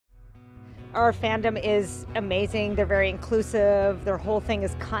Our fandom is amazing. They're very inclusive. Their whole thing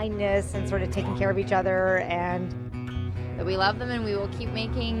is kindness and sort of taking care of each other. And we love them, and we will keep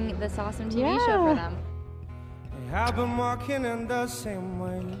making this awesome TV show for them. I've been walking in the same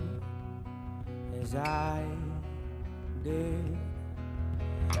way as I did.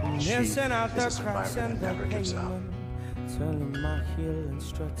 Missing out the cracks and the pavement, turning my heel and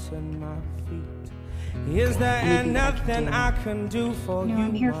stretching my feet. Is there anything I can do for you?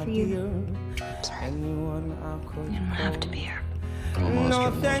 I'm here for you. Anyone I could You don't have to be here.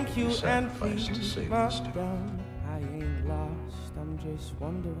 No, thank you, and please, madam, I ain't lost, I'm just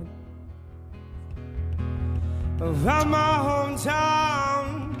wondering about my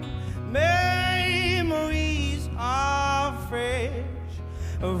hometown. Memories are fresh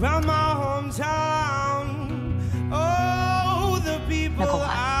around my hometown. Oh, the people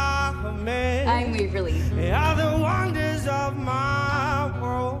I have met I'm Waverly. are the wonders of my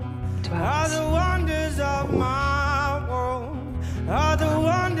world. Are the wonders of my world. Are the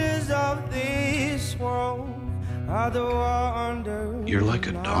wonders of this world. Are the wonders. You're like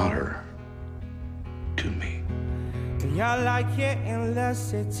a daughter to me. Yeah, like it in the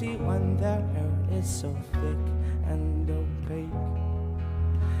city when the air is so thick and opaque.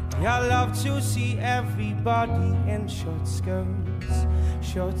 Yeah, I love to see everybody in short skirts,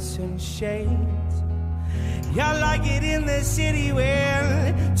 shorts and shades. Yeah, I like it in the city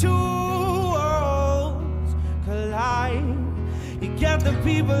when two worlds collide. You get the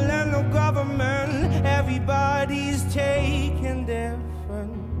people and the government, everybody's taking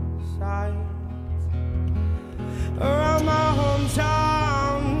different sides. Around my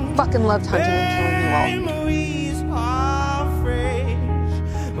hometown, fucking loved hunting and killing you all. memories are fresh.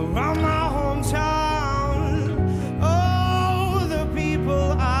 Around my hometown, oh, the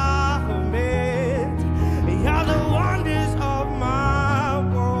people I have met are the wonders of my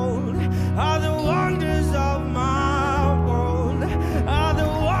world. Are the wonders of my world. Are the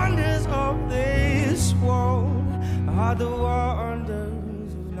wonders of this world. Are the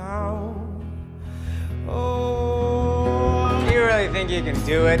wonders of now. Oh. You really think you can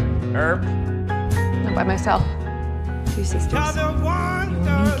do it, Earp? Not by myself. Two sisters. Are the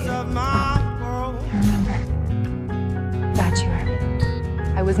wonders of my world. I remember. Got you,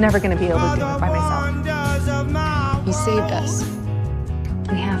 Earp. I was never going to be able to do it by myself. Wonders of my You saved us.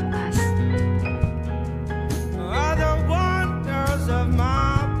 We have us. Are the wonders of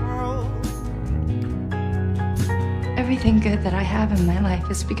my world. Everything good that I have in my life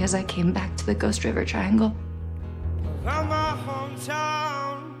is because I came back to the Ghost River Triangle. Around my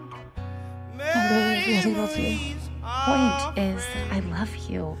hometown, I really love you. Point is that I love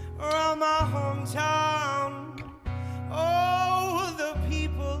you. around my hometown, oh, the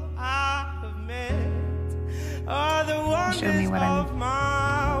people I have met are the wonders Show me what I'm of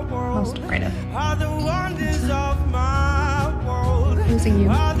my world. most afraid of. Are the wonders of my world. Losing you.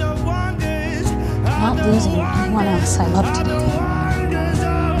 Are the wonders. Not losing anyone else I love to.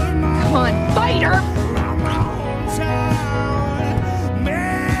 Come on, fight her!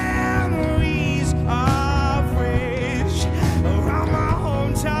 Memories are fresh around my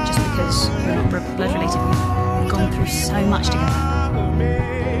hometown. Just because you're not blood-related, we've gone through so much together.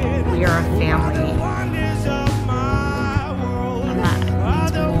 We are a family. And that means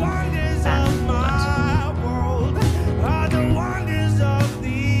more than blood. Are the wonders of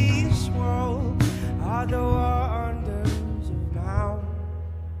this world. Are the wonders of now.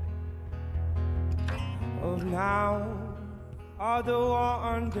 Of now. Are the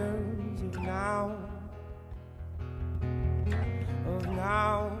wonders of now. Of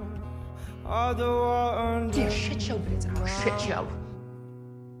now. Are the wonders. It's a shit show, but it's our shit show.